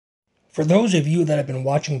For those of you that have been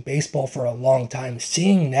watching baseball for a long time,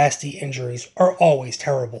 seeing nasty injuries are always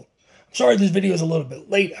terrible. I'm sorry this video is a little bit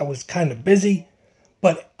late, I was kind of busy,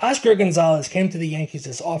 but Oscar González came to the Yankees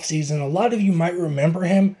this offseason. A lot of you might remember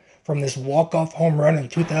him from this walk-off home run in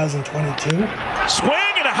 2022. Swing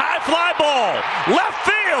and a high fly ball, left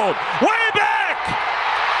field, way back,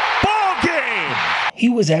 ball game! He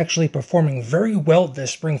was actually performing very well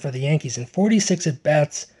this spring for the Yankees in 46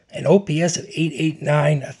 at-bats, an OPS of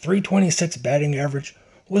 889, a 326 batting average,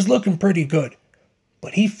 was looking pretty good.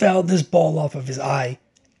 But he fouled this ball off of his eye,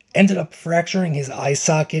 ended up fracturing his eye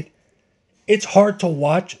socket. It's hard to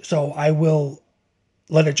watch, so I will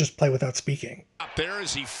let it just play without speaking. Up there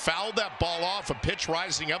as he fouled that ball off, a pitch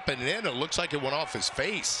rising up and in, it looks like it went off his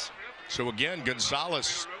face. So again,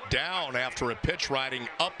 González down after a pitch riding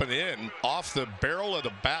up and in off the barrel of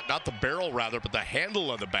the bat, not the barrel rather, but the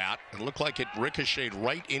handle of the bat. It looked like it ricocheted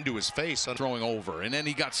right into his face. Throwing over, and then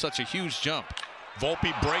he got such a huge jump.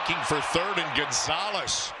 Volpe breaking for third, and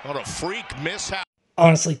González on a freak mishap.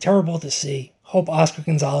 Honestly, terrible to see. Hope Oscar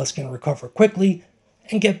González can recover quickly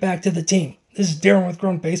and get back to the team. This is Darren with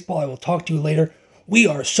Grunt Baseball. I will talk to you later. We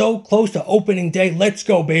are so close to opening day. Let's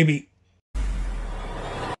go, baby.